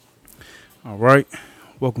All right.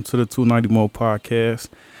 Welcome to the 290 Mo podcast.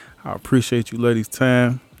 I appreciate you ladies'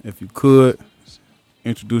 time. If you could,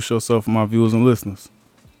 introduce yourself to my viewers and listeners.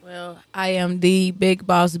 Well, I am the Big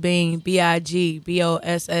Boss Bean,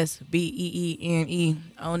 BIGBOSSBEENE,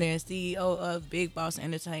 owner and CEO of Big Boss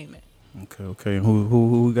Entertainment. Okay.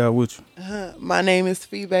 Who we got with you? My name is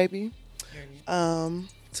Fee Baby.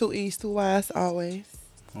 Two E's, two Y's always.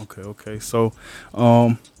 Okay. So,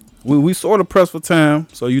 we sort of pressed for time,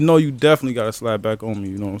 so you definitely got to slide back on me.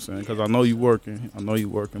 You know what I'm saying? Because I know you working.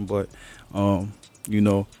 But you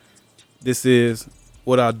know, this is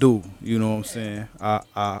what I do. You know what I'm saying?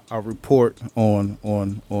 I report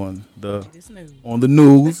the It's new. on the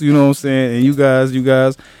news. You know what I'm saying? And you guys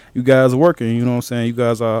are working. You know what I'm saying? You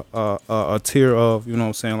guys are a tier of, you know what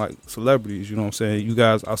I'm saying, like celebrities. You know what I'm saying? You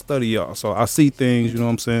guys, I study y'all, so I see things. You know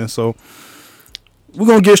what I'm saying? So we're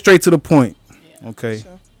gonna get straight to the point. Okay.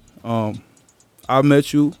 Sure. I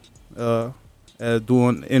met you as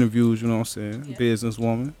doing interviews. You know what I'm saying? Yeah.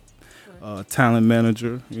 Businesswoman, talent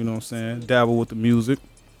manager. You know what I'm saying? Dabble with the music.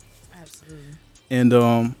 Absolutely.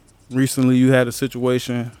 And recently you had a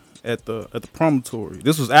situation at the Promontory.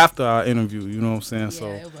 This was after our interview, you know what I'm saying? Yeah, So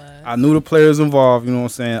it was. I knew the players involved, you know what I'm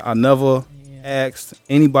saying? I never Yeah. asked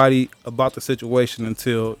anybody about the situation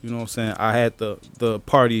until, you know what I'm saying, I had the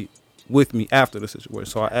party with me after the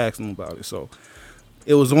situation. So I asked them about it. So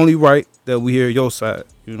it was only right that we hear your side,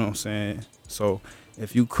 you know what I'm saying? So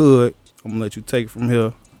if you could, I'm gonna let you take it from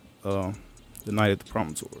here, the night at the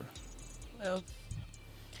Promontory. Well,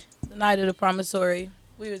 the night of the promissory,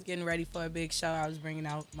 we was getting ready for a big show. I was bringing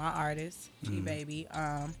out my artist, T Baby.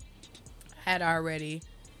 Had already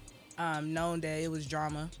known that it was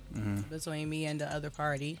drama between me and the other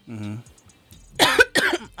party. Mm-hmm.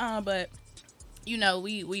 But we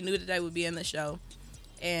knew that they would be in the show,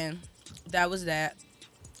 and that was that.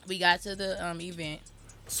 We got to the event.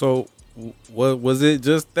 So what was it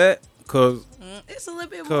just that? Cause It's a little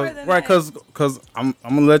bit more than right, that. cause I'm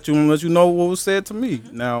gonna let you know what was said to me.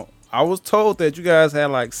 Now I was told that you guys had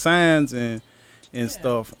like signs and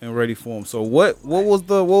stuff and ready for them. So what was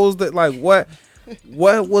the like what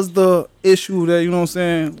was the issue that, you know what I'm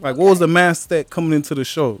saying? Like what was the mindset coming into the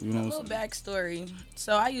show? You know A what little I'm saying? backstory.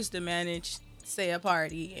 So I used to manage, say, a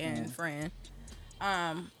party and friend.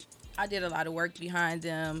 I did a lot of work behind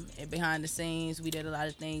them and behind the scenes. We did a lot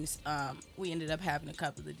of things. We ended up having a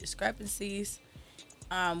couple of discrepancies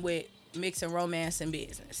with mixing romance and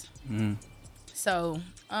business. Mm-hmm. So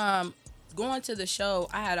going to the show,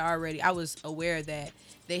 I was aware that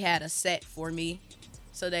they had a set for me.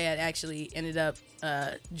 So they had actually ended up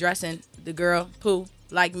dressing the girl, Pooh,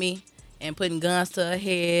 like me, and putting guns to her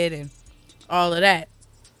head and all of that.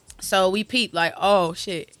 So we peeped like, oh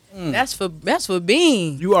shit, that's for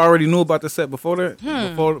Bean. You already knew about the set before that?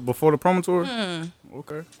 Before the promontory?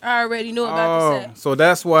 Okay. I already knew about the set. So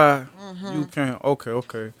that's why you can't. Okay.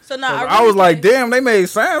 So no, 'Cause I I was really like, can't- damn, they made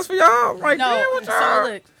signs for y'all. Like, no. damn, what So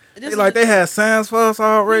y'all? look, They had signs for us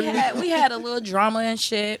already. we had a little drama and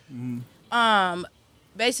shit.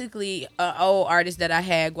 Basically, an old artist that I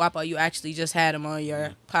had, Guapo. You actually just had him on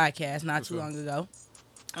your podcast not too long ago.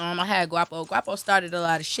 I had Guapo. Guapo started a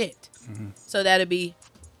lot of shit. So that'd be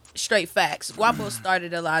straight facts. Guapo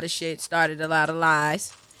started a lot of shit, started a lot of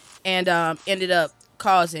lies, and ended up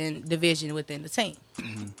causing division within the team.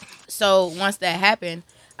 So once that happened,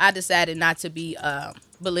 I decided not to be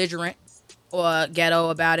belligerent or ghetto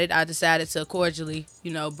about it. I decided to cordially,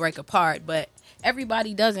 break apart. But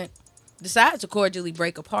everybody doesn't decide to cordially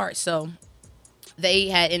break apart. So they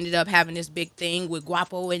had ended up having this big thing with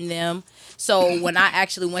Guapo and them. So when I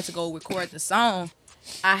actually went to go record the song,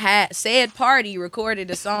 I had said party recorded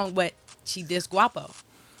the song, but she dissed Guapo.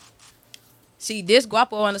 She dissed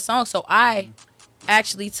Guapo on the song. So I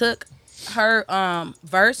actually took her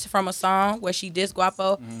verse from a song where she dissed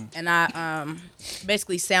Guapo, and I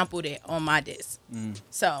basically sampled it on my diss.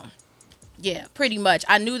 So yeah, pretty much.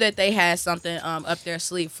 I knew that they had something up their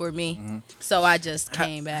sleeve for me, so I just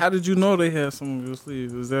came back. How did you know they had some of your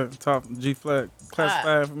sleeves? Is that top G flat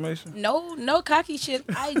classified information? No cocky shit.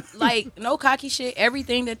 No cocky shit.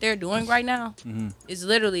 Everything that they're doing right now is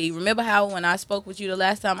literally. Remember how when I spoke with you the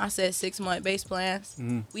last time I said 6-month base plans?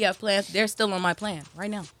 We have plans. They're still on my plan right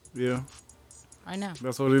now. Yeah, Right now.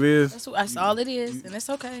 that's what it is. That's all it is, and it's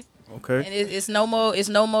okay. Okay. And it's no more. It's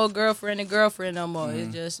no more girlfriend and girlfriend no more.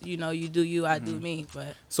 It's just you do you, I do me.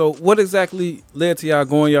 But So what exactly led to y'all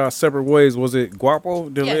going y'all separate ways? Was it Guapo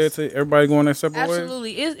that led Yes. to everybody going their separate ways?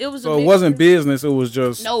 absolutely, it was. So a it wasn't mixture. business. It was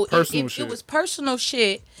just No, personal it shit. was personal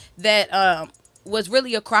shit that was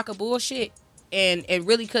really a crock of bullshit, and it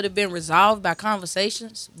really could have been resolved by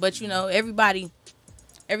conversations. But everybody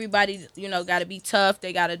got to be tough.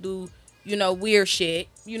 They got to do weird shit.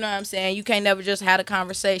 You know what I'm saying? You can't never just have a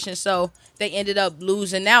conversation. So they ended up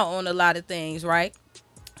losing out on a lot of things, right?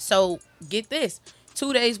 So get this.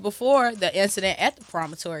 2 days before the incident at the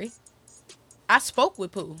Promontory, I spoke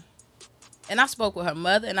with Pooh. And I spoke with her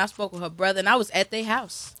mother and I spoke with her brother and I was at their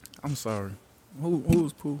house. I'm sorry. Who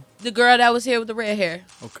was Pooh? The girl that was here with the red hair.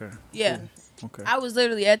 Okay. Yeah. Cool. Okay. I was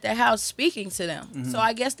literally at their house speaking to them. So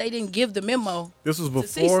I guess they didn't give the memo. This was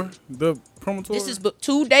before the promontory? This is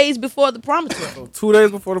 2 days before the Promontory. So 2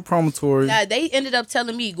 days before the promontory. Now, they ended up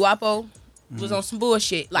telling me Guapo was on some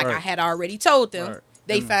bullshit. Like I had already told them. Right.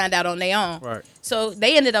 They found out on their own. Right. So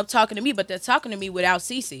they ended up talking to me, but they're talking to me without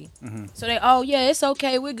Cece. So they, oh yeah, it's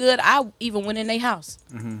okay, we're good. I even went in their house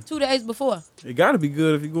 2 days before. It gotta be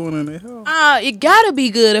good if you're going in their house. It gotta be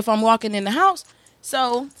good if I'm walking in the house.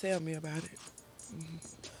 So Tell me about it.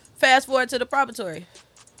 fast forward to the Promontory.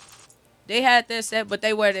 They had their set, but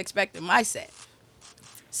they weren't expecting my set.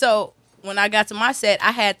 So when I got to my set,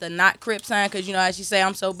 I had the not Crip sign because how she say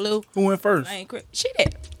I'm so blue. Who went first? I ain't Crip. She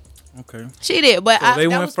did. Okay. She did, but So they that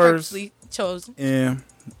went was first. purposely chosen. And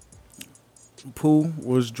Pooh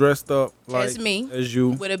was dressed up like As me. as you.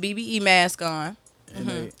 With a BBE mask on.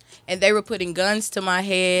 And And they were putting guns to my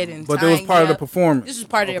head and but it was tying part me of the up. performance. This was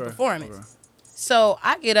part of their Okay, performance. okay. So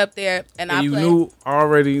I get up there and I And you play. knew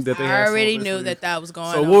already that they had I already something knew for you. that was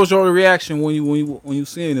going So on. what was your reaction when you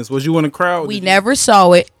seeing this? Was you in the crowd? We Did you- never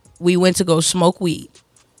saw it. We went to go smoke weed.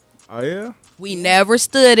 Oh yeah. We never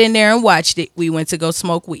stood in there and watched it. We went to go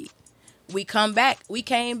smoke weed. We came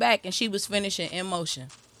back and she was finishing In Motion.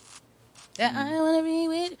 That I wanna be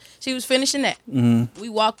with. She was finishing that. We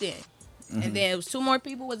walked in. And then it was 2 more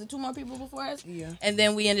people. Was it 2 more people before us? Yeah. And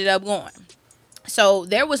then we ended up going. So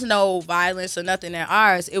there was no violence or nothing in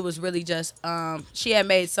ours. It was really just she had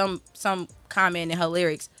made some comment in her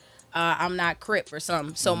lyrics. I'm not Crip or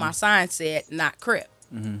something. So my sign said not Crip.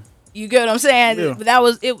 You get what I'm saying? Yeah. But that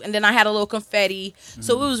was it. And then I had a little confetti.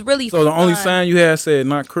 So it was really So the only fun. sign you had said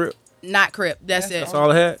not Crip. Not Crip. That's it. That's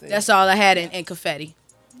all I had. That's all I had in confetti.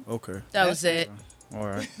 Okay. That was it. All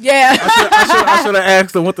right. Yeah. I should have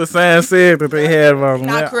asked them what the sign said that they had about them.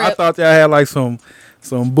 Not I Crip. thought y'all had like some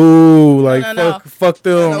boo, like No. fuck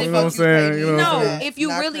them. No, You know what I'm fuck you, saying? KG. You know what I'm No, saying?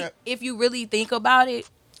 if you really think about it,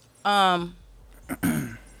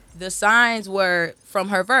 the signs were from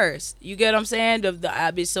her verse. You get what I'm saying? The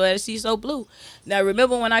I be so she's so blue. Now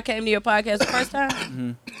remember when I came to your podcast the first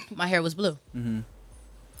time? My hair was blue.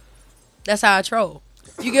 That's how I troll.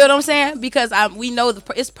 You get what I'm saying? Because we know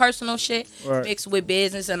it's personal shit Right. mixed with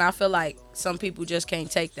business, and I feel like some people just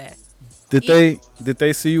can't take that. Did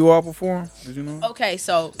they see you all perform? Did you know? Okay,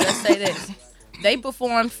 so let's say this. They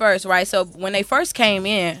performed first, right? So when they first came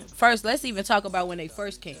in, let's even talk about when they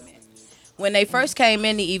first came in. When they first came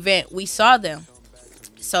in the event, we saw them.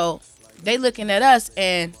 So they looking at us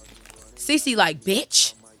and Cece like,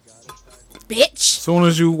 bitch. Soon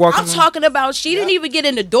as you walk I'm talking about she didn't even get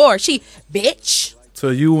in the door. She, bitch.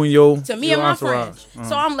 to you and your To me your and my entourage. friends.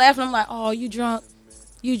 So I'm laughing. I'm like, oh, you drunk.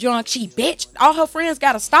 You drunk. She, bitch. All her friends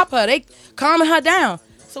got to stop her. They calming her down.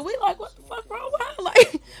 So we like, what the fuck wrong with her?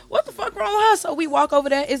 Like, what the fuck wrong with her? So we walk over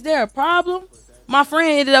there. Is there a problem? My friend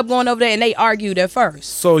ended up going over there and they argued at first.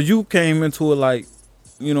 So you came into it like,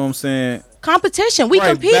 you know what I'm saying? Competition. We Right,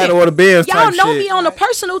 competed. battle of the bands Y'all type know shit. me on a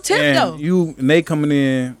personal tip though. And they coming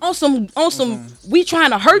in, On some we trying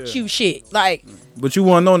to hurt you shit. Like but you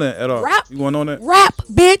weren't on that at all. Rap. You weren't on that. rap,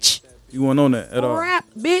 bitch. You weren't on that at all. Rap,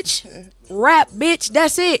 bitch. Rap, bitch.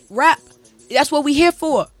 That's it. Rap. That's what we here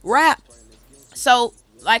for. Rap. So,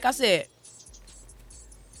 like I said,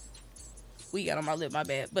 we got on my lip, my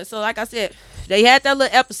bad. But so, like I said, they had that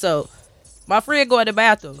little episode. My friend go in the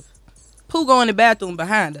bathroom. Pooh go in the bathroom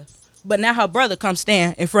behind her. But now her brother come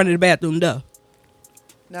stand in front of the bathroom door.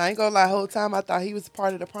 Now, I ain't gonna lie, the whole time I thought he was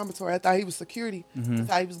part of the promontory. I thought he was security. That's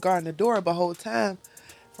how he was guarding the door. But whole time,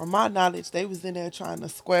 from my knowledge, they was in there trying to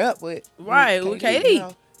square up with Right, with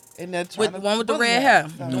KD. And they're trying With to the one with the bully red her. hair.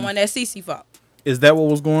 So, The one that Cece fought. Is that what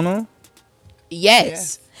was going on?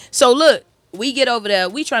 Yes. So look, we get over there.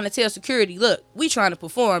 We trying to tell security, look, we trying to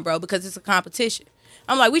perform, bro, because it's a competition.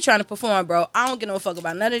 I'm like, we trying to perform, bro. I don't give no fuck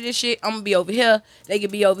about none of this shit. I'm gonna be over here. They can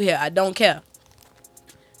be over here. I don't care.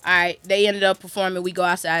 All right. They ended up performing. We go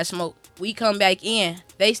outside, smoke. We come back in.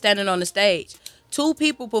 They standing on the stage. 2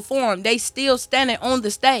 people perform. They still standing on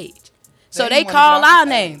the stage. So they didn't wanna call get off our the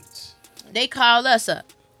name. stage. They call us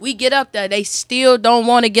up. We get up there. They still don't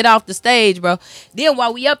want to get off the stage, bro. Then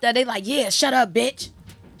while we up there, they like, yeah, shut up, bitch.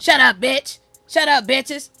 Shut up, bitch. Shut up,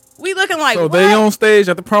 bitches. We looking like, So what? they on stage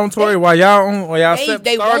at the promontory while y'all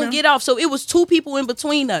They won't get off. So it was 2 people in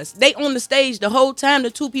between us. They on the stage the whole time, the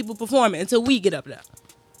 2 people performing until we get up there.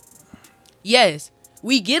 Yes.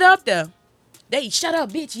 We get up there. They shut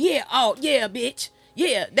up, bitch. Yeah, oh yeah, bitch.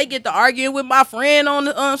 Yeah, they get to arguing with my friend on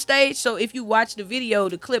the stage. So if you watch the video,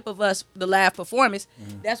 the clip of us, the live performance,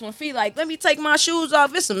 that's when Fee like, let me take my shoes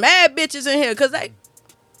off. There's some mad bitches in here because they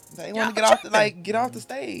want to get off the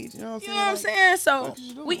stage. You know what I'm saying? So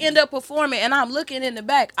we end up performing, and I'm looking in the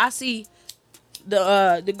back. I see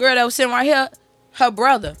the girl that was sitting right here, her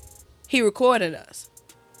brother. He recorded us.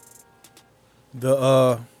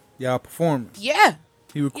 Y'all performance. Yeah.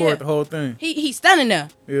 He recorded the whole thing. He's standing there.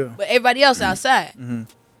 Yeah. But everybody else outside. Mm-hmm.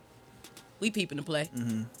 We peeping to play.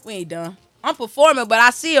 Mm-hmm. We ain't done. I'm performing, but I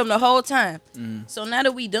see him the whole time. Mm-hmm. So now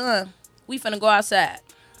that we done, we finna go outside.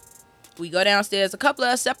 We go downstairs. A couple of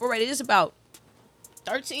us separated. It's about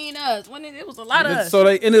 13 of us. It was a lot of us. So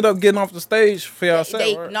they ended up getting off the stage for y'all,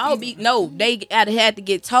 right? No, they had to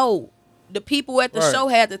get told. The people at the show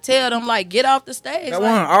had to tell them, like, get off the stage. That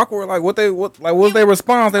wasn't awkward. Like, what was their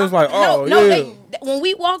response? They was like, oh, yeah. When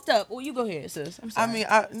we walked up, well, you go ahead, sis. I'm sorry.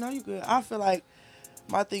 I mean, no, you good. I feel like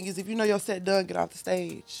my thing is, if you know your set done, get off the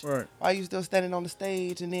stage. Right. Why you still standing on the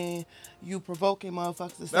stage and then you provoking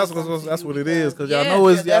motherfuckers? That's what it is, because y'all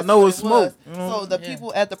know it's smoke. You know? So the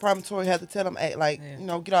people at the Promontory had to tell them,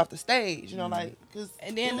 get off the stage. You know, because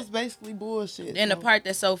it was basically bullshit. Then the part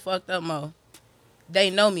that's so fucked up, Mo, they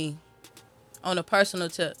know me. On a personal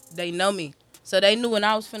tip, they know me. So they knew when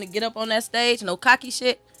I was finna get up on that stage, no cocky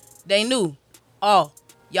shit, they knew, oh,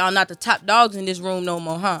 y'all not the top dogs in this room no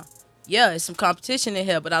more, huh? Yeah, it's some competition in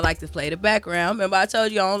here, but I like to play the background. Remember I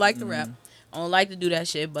told you I don't like to rap. I don't like to do that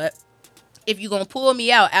shit, but if you gonna pull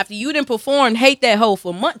me out after you done performed Hate That Hoe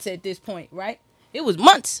for months at this point, right? It was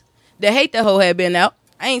months that Hate That Hoe had been out.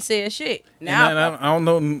 I ain't said shit. Now I don't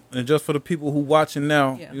know, and just for the people who watching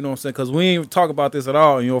now, you know what I'm saying? Because we ain't talk about this at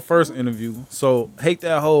all in your first interview. So Hate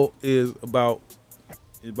That Hoe is about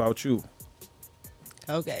you.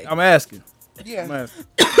 Okay. I'm asking. Yeah. I'm asking.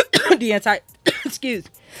 The entire excuse.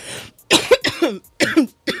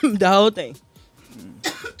 The whole thing.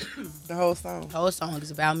 The whole song. The whole song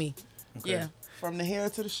is about me. Okay. Yeah. From the hair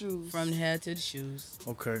to the shoes. From the hair to the shoes.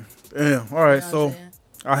 Okay. Damn. All right. So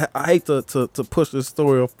I hate to push this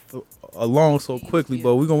story along so quickly,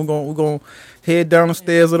 but we're gonna head down the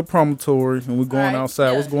stairs of the Promontory and we're going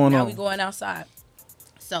outside. What's going on? Now we going outside.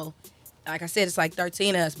 So, like I said, it's like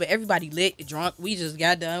 13 of us, but everybody lit, drunk. We just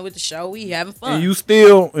got done with the show. We having fun. And you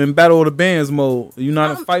still in battle of the bands mode? You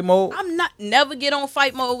not in fight mode? I'm not. Never get on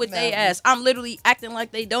fight mode with they ass. I'm literally acting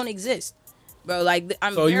like they don't exist. Bro, like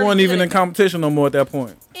so you weren't even in competition no more at that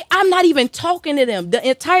point. I'm not even talking to them. The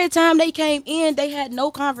entire time they came in, they had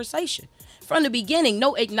no conversation from the beginning.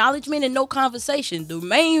 No acknowledgement and no conversation. The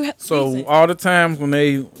main reason, all the times when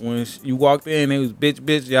you walked in, they was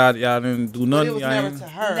bitch, y'all didn't do nothing. It was never to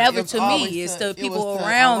her. Never to me. It's to people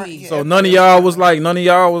around me. So none of y'all was like, none of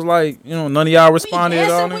y'all responded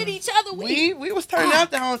at all. We with each other. We was turning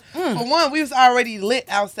out down. For one, we was already lit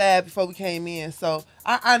outside before we came in. So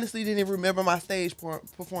I honestly didn't even remember my stage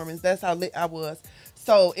performance. That's how lit I was.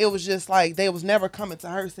 So it was just like they was never coming to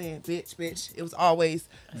her saying bitch. It was always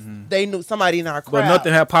they knew somebody in our crowd. But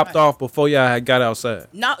nothing had popped off before y'all had got outside.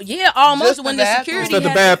 No, almost just when the security. Just the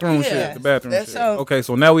bathroom shit. The bathroom shit. Okay,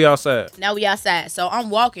 so now we outside. So I'm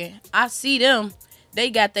walking. I see them. They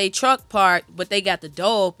got their truck parked, but they got the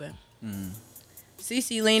door open.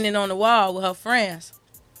 Cece leaning on the wall with her friends.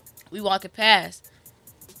 We walking past.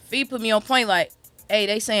 Fee put me on point like, hey,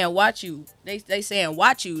 they saying watch you. They saying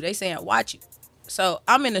watch you. They saying watch you. So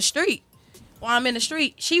I'm in the street. While I'm in the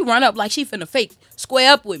street, she run up like she finna fake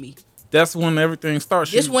square up with me. That's when everything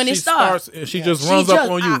starts. This when it starts. And she just runs up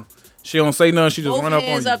on you. She don't say nothing. She just run up on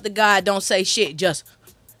you. Hands up to God. Don't say shit. Just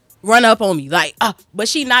run up on me. Like, but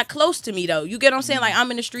she not close to me though. You get what I'm saying? Like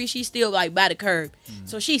I'm in the street. She still like by the curb.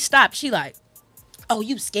 So she stopped. She like, oh,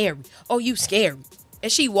 you scary. Oh, you scary.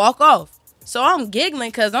 And she walk off. So I'm giggling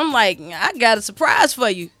because I'm like, I got a surprise for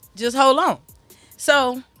you. Just hold on.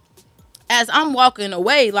 So as I'm walking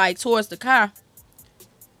away, like towards the car,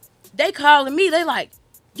 they calling me. They like,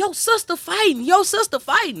 your sister fighting.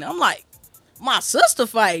 I'm like, my sister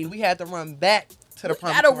fighting. We had to run back to the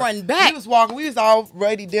Promontory. Gotta run back. We was walking. We was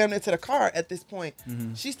already down into the car at this point.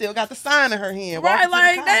 She still got the sign in her hand. Right,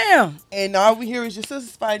 like damn. And all we hear is your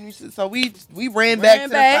sister's fighting. So we ran back to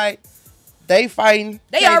the fight. They fighting.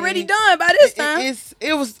 They already done by this time.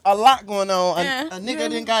 It was a lot going on. A nigga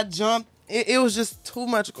didn't got jumped. It was just too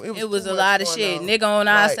much. It was a lot of shit. Nigga on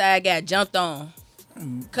our side got jumped on.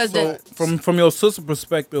 So from your sister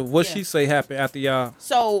perspective, what she say happened after y'all?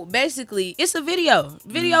 So basically, it's a video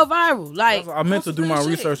viral. Like I meant to do my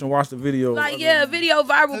research and watch the video. Like video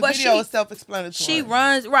viral, the but video is self-explanatory. She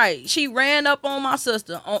runs right. She ran up on my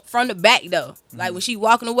sister from the back though. Like when she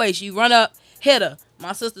walking away, she run up, hit her.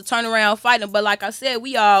 My sister turned around fighting, but like I said,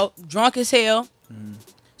 we all drunk as hell.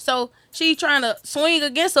 So she trying to swing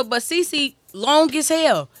against her, but Cece long as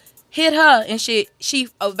hell hit her and shit. She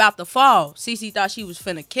about to fall. Cece thought she was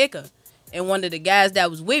finna kick her, and one of the guys that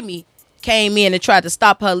was with me came in and tried to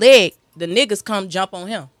stop her leg. The niggas come jump on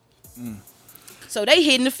him. So they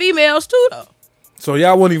hitting the females too though. So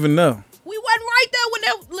y'all wouldn't even know. We wasn't right there when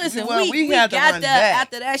they listen. We had got to there run back.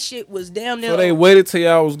 after that shit was damn near. So they waited till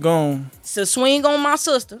y'all was gone. to swing on my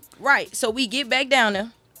sister. Right. So we get back down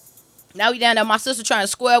there. Now we down there. My sister trying to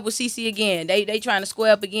square up with CC again. They trying to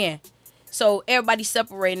square up again. So everybody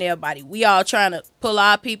separating everybody. We all trying to pull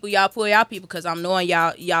our people. Y'all pull y'all people because I'm knowing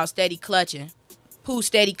y'all steady clutching. Pooh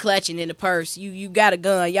steady clutching in the purse. You got a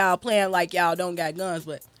gun. Y'all playing like y'all don't got guns,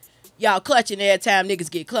 but y'all clutching every time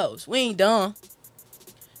niggas get close. We ain't done.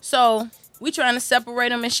 So we trying to separate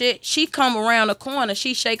them and shit. She come around the corner.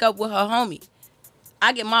 She shake up with her homie.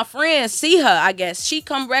 I get my friends see her, I guess. She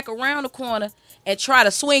come back around the corner and try to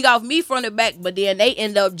swing off me from the back, but then they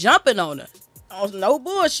end up jumping on her. On no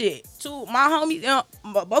bullshit. My homies,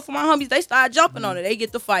 both of my homies, they start jumping on her. They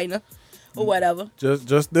get to fighting her or whatever.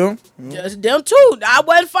 Just them? Just them too. I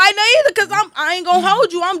wasn't fighting her either because I ain't gonna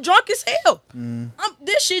hold you. I'm drunk as hell.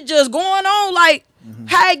 This shit just going on like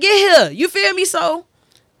how I get here. You feel me? So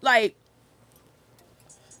like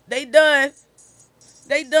they done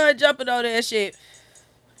jumping on that shit.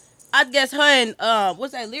 I guess her and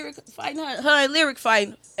what's that, Lyric fighting her and Lyric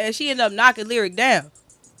fighting, and she ended up knocking Lyric down.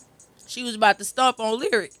 She was about to stomp on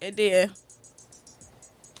Lyric, and then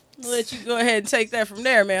I'll let you go ahead and take that from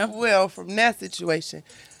there, man. Well, from that situation,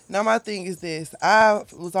 now my thing is this: I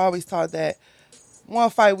was always taught that one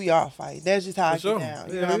fight, we all fight. That's just how I sure. get down.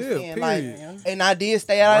 You Yeah, know what I'm yeah, saying? period. Like, and I did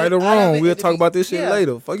stay out Right of or it. out of wrong, it we'll in the talk about this shit yeah.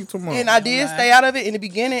 later. Fuck you tomorrow. And I did stay out of it in the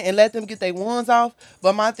beginning and let them get their wounds off.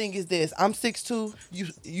 But my thing is this: I'm 6'2",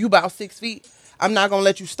 you about 6 feet. I'm not gonna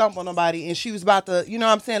let you stomp on nobody. And she was about to, you know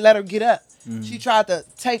what I'm saying, let her get up. She tried to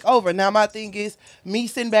take over. Now my thing is, me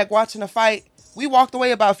sitting back watching the fight, we walked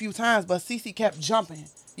away about a few times, but Cece kept jumping.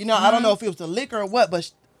 You know, I don't know if it was the liquor or what, but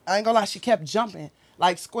I ain't gonna lie, she kept jumping,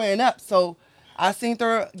 like squaring up. So I seen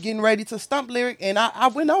her getting ready to stump Lyric, and I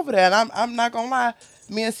went over there, and I'm not gonna lie,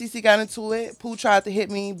 me and Cece got into it. Pooh tried to hit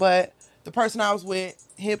me, but the person I was with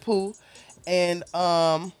hit Pooh, and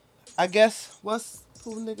I guess what's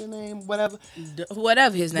Pooh nigga name, whatever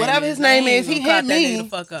Whatever his name is, he hit me.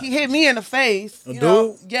 He hit me in the face. A You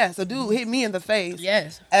know, dude? yes, a dude hit me in the face.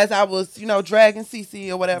 Yes. As I was, dragging Cece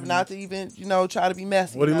or whatever, not to even, try to be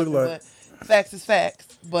messy. What do he look nothing, like? But facts is facts.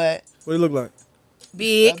 But What do you look like?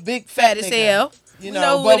 Big, a big fat as nigga. hell. You We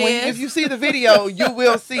know, who but it is. if you see the video, you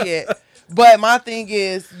will see it. But my thing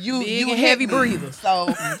is, you Big and hit heavy me. breather.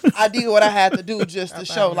 So I did what I had to do just to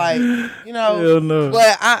show, like, Hell no.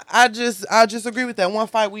 But I just agree with that. One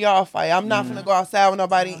fight, we all fight. I'm not gonna go outside with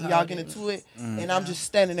nobody and y'all get into it, and I'm just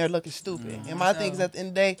standing there looking stupid. And my thing is, at the end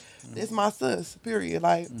of the day, this my sis. Period.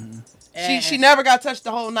 Like. She never got touched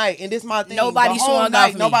the whole night, and this my thing. Nobody the whole swung night,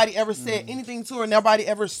 off me. nobody ever said anything to her. Nobody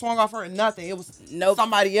ever swung off her or nothing. It was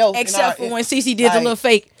somebody else. Except for when Cece did the like, little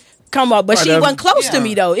fake come up, but Right, she that's- wasn't close to yeah.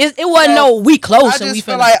 me though. It wasn't So, no we close I and we just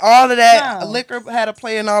feel finna like all of that No. liquor had a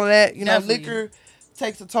play in all of that. Definitely. Liquor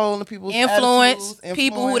takes a toll on people's influence attitudes,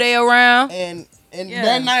 people who they around. and Yeah.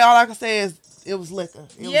 that night, all I can say is it was liquor.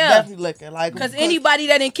 It was definitely liquor. Like Cause anybody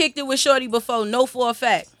that done kicked it with Shorty before know for a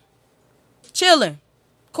fact. Chilling,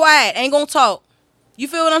 quiet, ain't gonna talk. You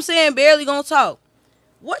feel what I'm saying? Barely gonna talk.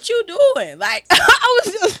 What you doing? Like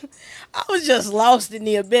I was just lost in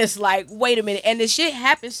the abyss. Like, wait a minute, and the shit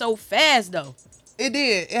happened so fast though. It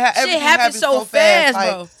did. happened Everything happened so so fast, fast, like,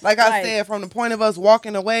 bro. Like I Like- said, from the point of us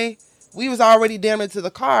walking away, we was already damn into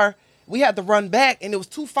the car. We had to run back, and there was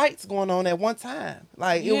 2 fights going on at one time.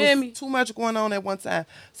 Like You it hear was me? too much going on at one time.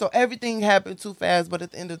 So everything happened too fast. But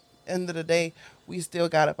at the end of the day, we still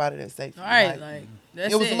got up out of there safe. All right, like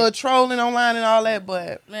that's it was a little trolling online and all that,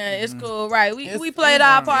 but man, it's cool, right? We It's- played it's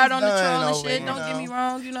our done. part It's on the done trolling over, shit. you Don't get me know?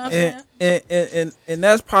 wrong. You know what I'm saying? And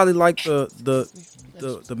that's probably like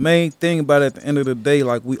the main thing about it at the end of the day,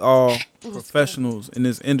 like we all professionals in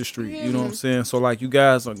this industry, you know what I'm saying? So like you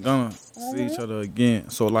guys are gonna see each other again.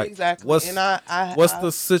 So like exactly. what's And what's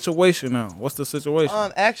the situation now? What's the situation?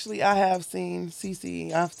 Actually, I have seen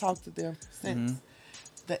CC. I've talked to them since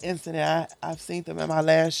the incident. I've seen them at my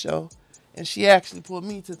last show, and she actually pulled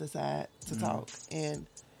me to the side to talk. And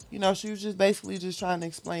she was just basically just trying to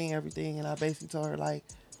explain everything, and I basically told her like,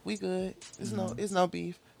 we good. It's no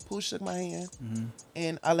beef. Pooh shook my hand, Mm-hmm.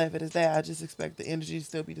 and I left it as that. I just expect the energy to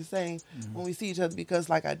still be the same when we see each other because,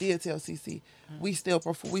 like I did tell CC, we still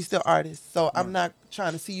perform, we still artists. So I'm not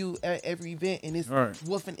trying to see you at every event and it's Right.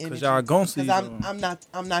 woofing energy. Cause y'all gon' see. Because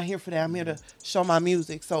I'm not here for that. I'm here to show my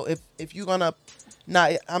music. So if you're gonna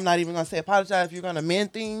not, I'm not even gonna say apologize. If you're gonna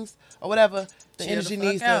mend things or whatever, the Chill the energy fuck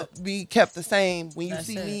needs out. to be kept the same when you That's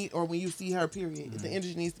see it. me or when you see her. Period. The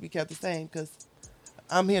energy needs to be kept the same because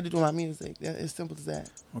I'm here to do my music. It's simple as that.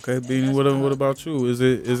 Okay, Beanie. that's What about you? Is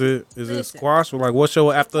it Listen. squash or like what's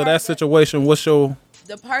your after part that that- situation? What's your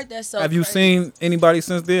The part that's so have you crazy, seen anybody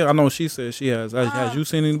since then? I know she said she has. Has you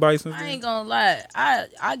seen anybody since I then? ain't gonna lie.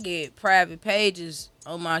 I get private pages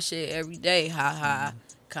on my shit every day. Ha ha.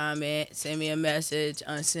 Comment, send me a message,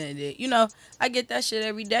 unsend it. You know, I get that shit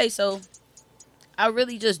every day. So I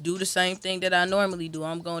really just do the same thing that I normally do.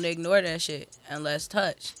 I'm gonna ignore that shit unless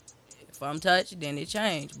touched. If I'm touched, then it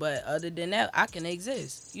changed. But other than that, I can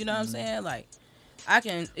exist. You know what I'm saying? Like I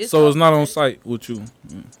can. So it's not on site with you.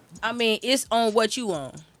 I mean, it's on what you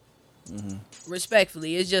on.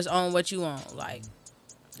 Respectfully, it's just on what you on. Like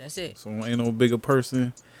that's it. So ain't no bigger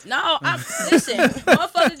person. No, listen,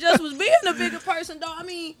 motherfucker just was being a bigger person, though. I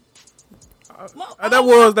mean, That all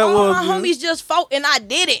was my good. homies just fought and I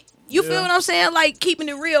did it. You feel Yeah. what I'm saying? Like keeping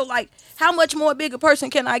it real. Like how much more bigger person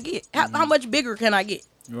can I get? How much bigger can I get?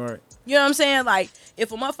 All right. You know what I'm saying? Like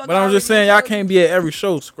if a motherfucker. But I'm just saying y'all can't be at every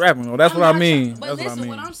show scrapping. Though. That's what I mean. But That's listen, what I mean.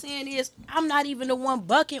 what I'm saying is, I'm not even the one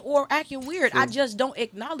bucking or acting weird. I just don't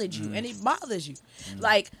acknowledge you, and it bothers you.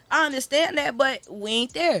 Like I understand that, but we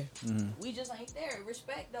ain't there. We just ain't there.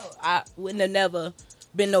 Respect though. I wouldn't have never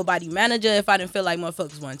been nobody manager if I didn't feel like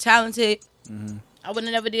motherfuckers weren't talented. I wouldn't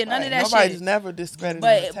have never did none of that Nobody's shit. never discredited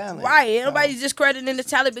But the talent. right, So, nobody's discrediting the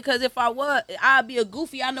talent because if I was, I'd be a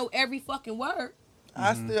goofy. I know every fucking word.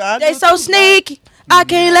 I They do so too, sneaky. I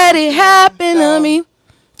can't let it happen to me.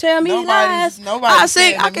 Tell me lies. nobody's I sing.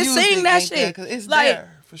 saying I the can music sing that ain't there, shit. 'cause it's like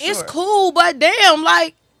there, for it's sure. cool, but damn,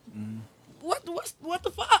 like what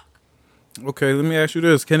the fuck? Okay, let me ask you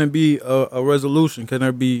this: can it be a resolution? Can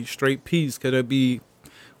there be straight peace? Can there be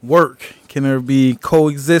work? Can there be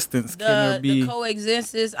coexistence? Can there be The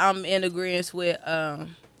coexistence? I'm in agreement with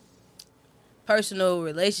personal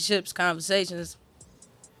relationships, conversations.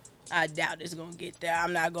 I doubt it's gonna get there.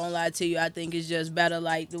 I'm not gonna lie to you. I think it's just better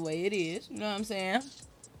like the way it is. You know what I'm saying?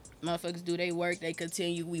 Motherfuckers do they work, they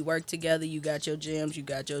continue. We work together. You got your gems, you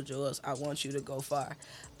got your jewels. I want you to go far.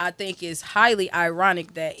 I think it's highly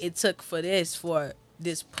ironic that it took for this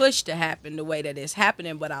push to happen the way that it's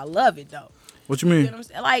happening, but I love it though. what you You know mean? what I'm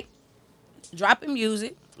saying? Like dropping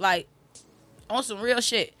music, like on some real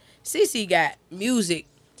shit. CC got music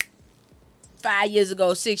 5 years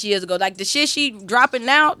ago, 6 years ago. Like the shit she dropping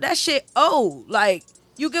now, that shit old. Like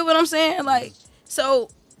you get what I'm saying? Like so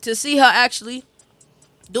to see her actually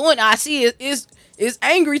doing, I see it is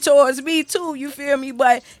angry towards me too. You feel me?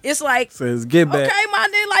 But it's like. Says get back. Okay, my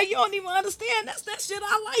nigga, like you don't even understand. That's that shit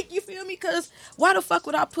I like. You feel me? Cause why the fuck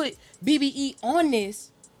would I put BBE on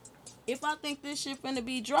this if I think this shit finna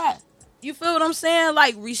be dry? You feel what I'm saying?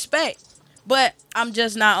 Like respect. But I'm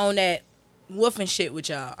just not on that woofing shit with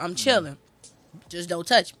y'all. I'm chilling. Just don't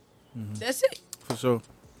touch me. That's it. For sure.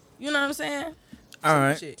 You know what I'm saying? All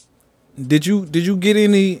right. Shit. Did you get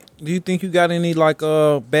any? Do you think you got any like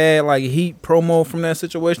bad like heat promo from that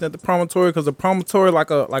situation at the Promontory? Because the Promontory like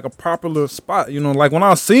a popular spot. You know, like when I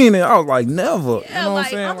was seeing it, I was like never. Yeah, you know what I'm like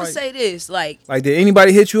saying? I'm gonna say this, like Like did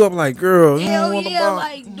anybody hit you up like, girl? You hell don't want to yeah, buy?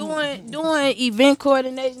 like doing event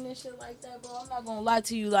coordination and shit like that, bro. I'm not gonna lie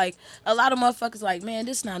to you, like a lot of motherfuckers like, man,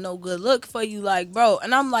 this not no good look for you, like, bro.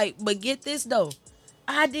 And I'm like, but get this though,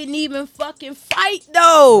 I didn't even fucking fight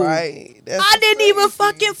though. Right. That's I didn't even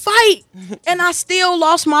fucking fight, and I still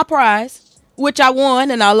lost my prize, which I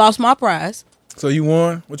won, and I lost my prize. So you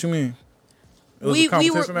won? What you mean? It was a We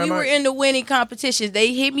competition that were night? in the winning competitions.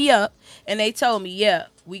 They hit me up and they told me, yeah,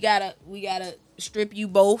 we gotta strip you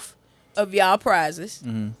both of y'all prizes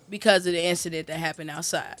because of the incident that happened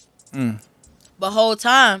outside. But whole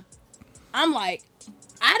time, I'm like,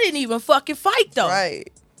 I didn't even fucking fight though.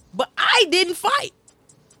 Right. But I didn't fight.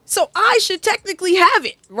 So I should technically have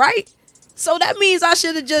it, right? So that means I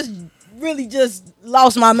should have just really just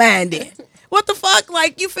lost my mind then. What the fuck?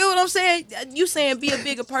 Like, you feel what I'm saying? You saying be a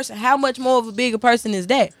bigger person. How much more of a bigger person is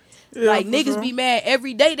that? Yeah, like, for niggas sure. be mad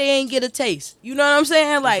every day they ain't get a taste. You know what I'm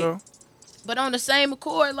saying? Like, sure. but on the same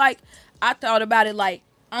accord, like, I thought about it like,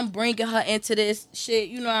 I'm bringing her into this shit.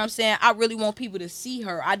 You know what I'm saying? I really want people to see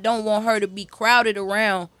her. I don't want her to be crowded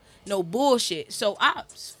around no bullshit. So I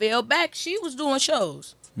fell back. She was doing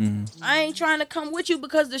shows. I ain't trying to come with you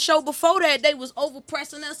because the show before that they was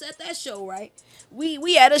overpressing us at that show, right?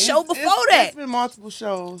 We had a show before that. It's been multiple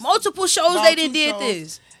shows. Multiple shows About they done 2 did shows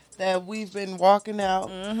this. that we've been walking out.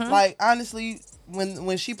 Like honestly,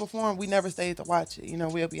 when she performed, we never stayed to watch it. You know,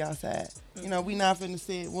 we'll be outside. You know, we not finna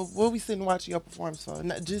sit. What we sitting watching your performance for?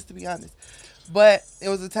 Just to be honest. But it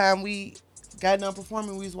was a time we got done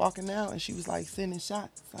performing. We was walking out, and she was like sending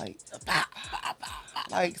shots, like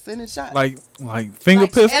sending shots, like finger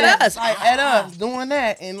pistol at us, at us doing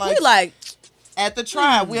that, and we like. At the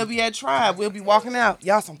tribe, we'll be at tribe. We'll be walking out.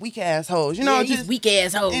 Y'all some weak assholes, you know. Yeah, just weak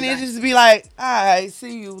assholes, and it just be like, all right,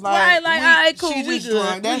 see you, like, right, all right, cool, She we just good.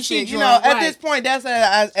 drunk. That's She it. You drunk, know, at right. this point, that's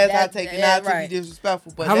as I take it. Not right. to be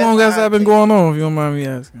disrespectful, but how long has that been going on, if you don't mind me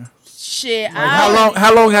asking? Shit, Like,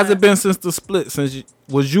 how long has it been since the split?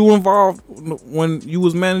 Was you involved when you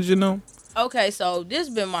was managing them? Okay, so this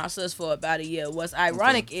been my sis for about a year. What's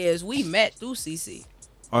ironic is we met through CC.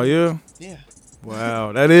 Oh yeah. Yeah.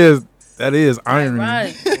 Wow, that is irony.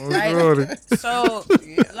 Right. So,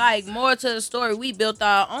 like, more to the story, we built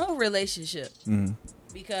our own relationship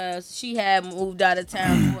because she had moved out of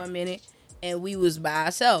town for a minute, and we was by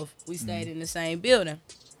ourselves. We stayed in the same building.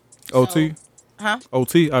 OT. Huh?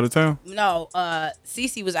 OT out of town? No,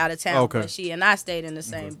 Cece was out of town, Okay. but she and I stayed in the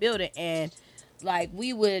same building, and like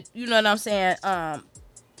we would, you know what I'm saying,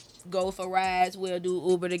 go for rides, we'll do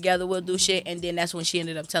Uber together, we'll do shit, and then that's when she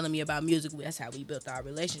ended up telling me about music. That's how we built our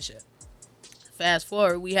relationship. Fast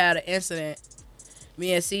forward, we had an incident,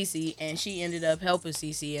 me and Cece, and she ended up helping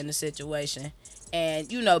Cece in the situation,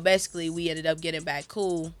 and you know, basically we ended up getting back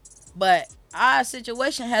cool, but our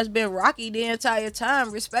situation has been rocky the entire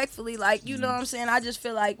time, respectfully. Like, you know what I'm saying? I just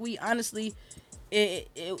feel like we honestly,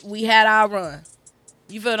 we had our run.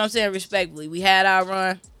 You feel what I'm saying? Respectfully, we had our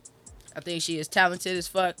run. I think she is talented as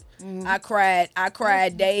fuck. I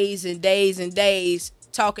cried days and days and days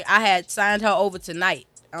talking. I had signed her over tonight.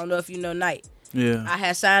 I don't know if you know Night. Yeah. I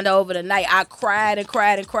had signed her over tonight. I cried and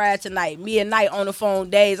cried and cried tonight. Me and Night on the phone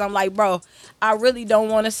days. I'm like, bro, I really don't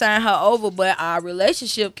want to sign her over, but our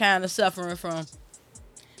relationship kind of suffering from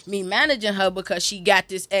me managing her because she got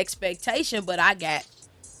this expectation, but I got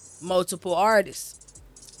multiple artists.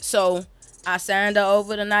 So I signed her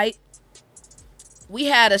over tonight. We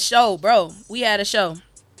had a show, bro. We had a show.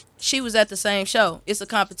 She was at the same show. It's a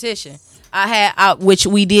competition. Which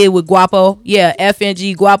we did with Guapo. Yeah,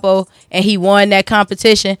 FNG Guapo, and he won that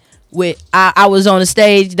competition. I was on the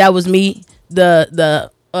stage. That was me, the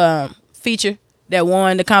feature that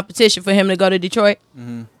won the competition for him to go to Detroit.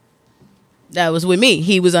 That was with me.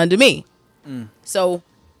 He was under me. So,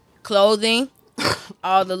 clothing,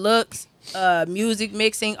 all the looks, music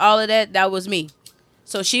mixing, all of that was me.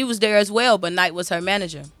 So she was there as well, but Knight was her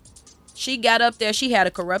manager. She got up there. She had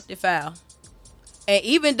a corrupted file. And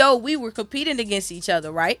even though we were competing against each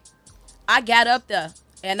other, right? I got up there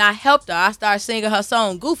and I helped her. I started singing her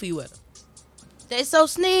song Goofy with her. They so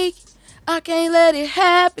sneak, I can't let it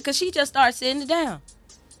happen, because she just started sitting down.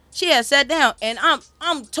 She had sat down, and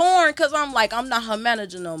I'm torn because I'm like, I'm not her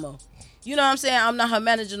manager no more. You know what I'm saying? I'm not her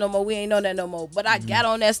manager no more. We ain't know that no more. But I got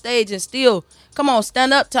on that stage and still, come on,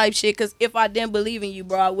 stand up type shit. Because if I didn't believe in you,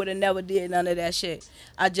 bro, I would have never did none of that shit.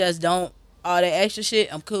 I just don't. All that extra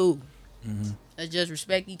shit, I'm cool. Let's just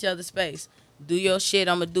respect each other's space. Do your shit,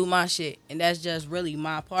 I'm going to do my shit. And that's just really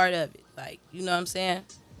my part of it. Like, you know what I'm saying?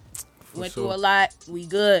 Went through a lot. We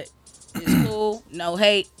good. It's cool. No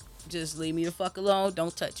hate. Just leave me the fuck alone.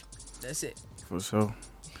 Don't touch me. That's it. For sure.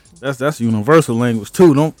 That's universal language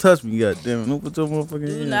too. Don't touch me, goddamn it. Don't put your motherfucking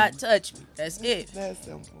Do hand. not touch me. That's it. That's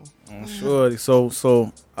simple. I'm sure.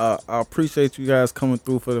 So I appreciate you guys coming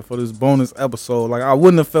through for this bonus episode. Like, I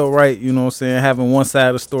wouldn't have felt right, you know what I'm saying, having one side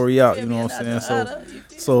of the story out, you know what I'm saying.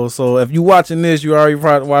 So if you watching this, you already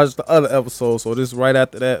probably watched the other episode. So this is right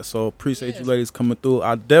after that. So appreciate you ladies coming through.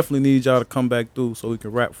 I definitely need y'all to come back through so we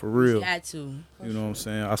can rap for real. Got to. You know what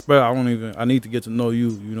I'm saying. I need to get to know you.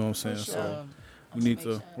 You know what I'm saying. So. You need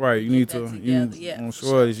to, right? You need to. I'm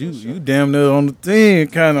sure you damn near on the team,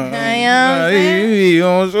 kind of. You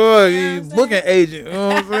on sure you booking agent. You know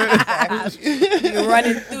what I'm saying? You're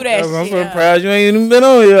running through that shit. I'm surprised you ain't even been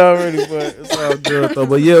on here already, but it's all good though.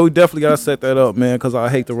 But yeah, we definitely gotta set that up, man, because I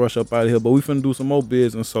hate to rush up out of here. But we finna do some more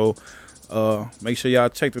business, so make sure y'all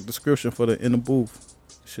check the description for the In the Booth.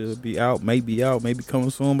 Should be out, maybe coming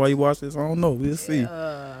soon while you watch this. I don't know. We'll see.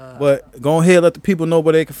 But go ahead, let the people know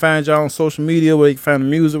where they can find y'all on social media, where they can find the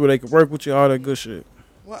music, where they can work with you, all that good shit.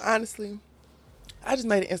 Well, honestly, I just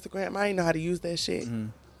made an Instagram. I didn't know how to use that shit.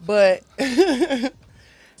 But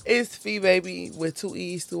it's Fee Baby with 2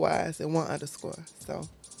 E's, 2 Y's, and 1 underscore. So,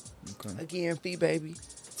 again, Fee Baby,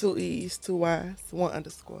 2 E's, 2 Y's, 1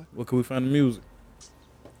 underscore. Where can we find the music?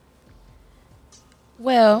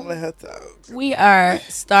 Well, Let her talk. we are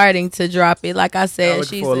starting to drop it. Like I Y'all said, looking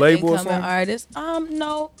she's for a an label or incoming something? artist.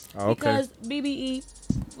 No, Oh, okay. because BBE,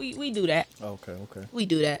 we do that. Okay. We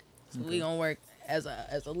do that. So we gonna work as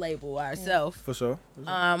a label ourselves. For sure.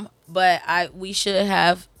 But we should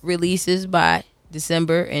have releases by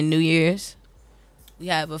December and New Year's. We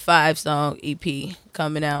have a 5-song EP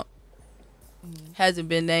coming out. Hasn't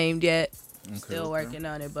been named yet. Still working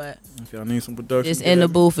on it, but If y'all need some production, just get in the at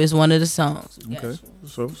me. booth is one of the songs. We got Okay. you.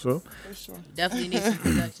 So. For sure. Definitely need some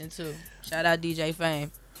production too. Shout out DJ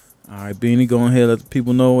Fame. All right, Beanie, go ahead. Let the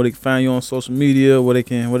people know where they can find you on social media, where they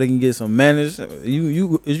can get some managed.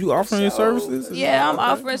 You offering your services? Yeah, I'm Okay.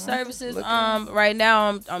 offering services. Right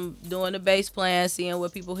now I'm doing the bass plan, seeing where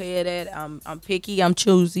people head at. I'm picky. I'm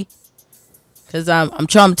choosy. Cause I'm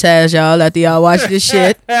traumatized, y'all. After y'all watch this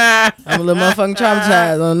shit, I'm a little motherfucking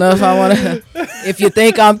traumatized. I don't know if I wanna. If you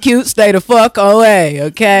think I'm cute, stay the fuck away,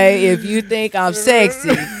 okay? If you think I'm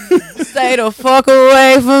sexy, stay the fuck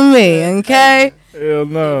away from me, okay? Hell If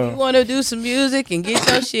you no. wanna do some music and get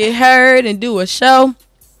your shit heard and do a show,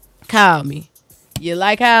 call me. You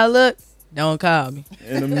like how I look? Don't call me.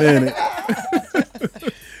 In a minute.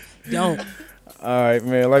 Don't. All right,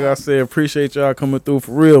 man. Like I said, appreciate y'all coming through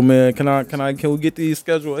for real, man. Can we get these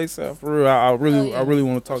scheduled ASAP for real? I really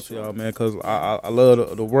want to talk to y'all, man, because I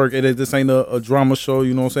love the work. This ain't a drama show,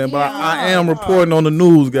 you know what I'm saying? But I am reporting on the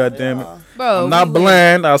news, goddamn it. Bro, I'm not we win.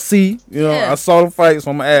 blind. I see, Yeah. I saw the fight, so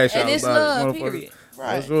I'm gonna ask y'all And it's about love, it, motherfucker. period.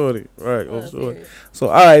 Right. Right. Love, Sure. period. So,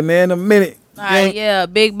 all right, man. In a minute. All right, yeah,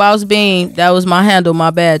 Big Boss Bean. That was my handle. My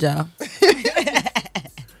bad, y'all.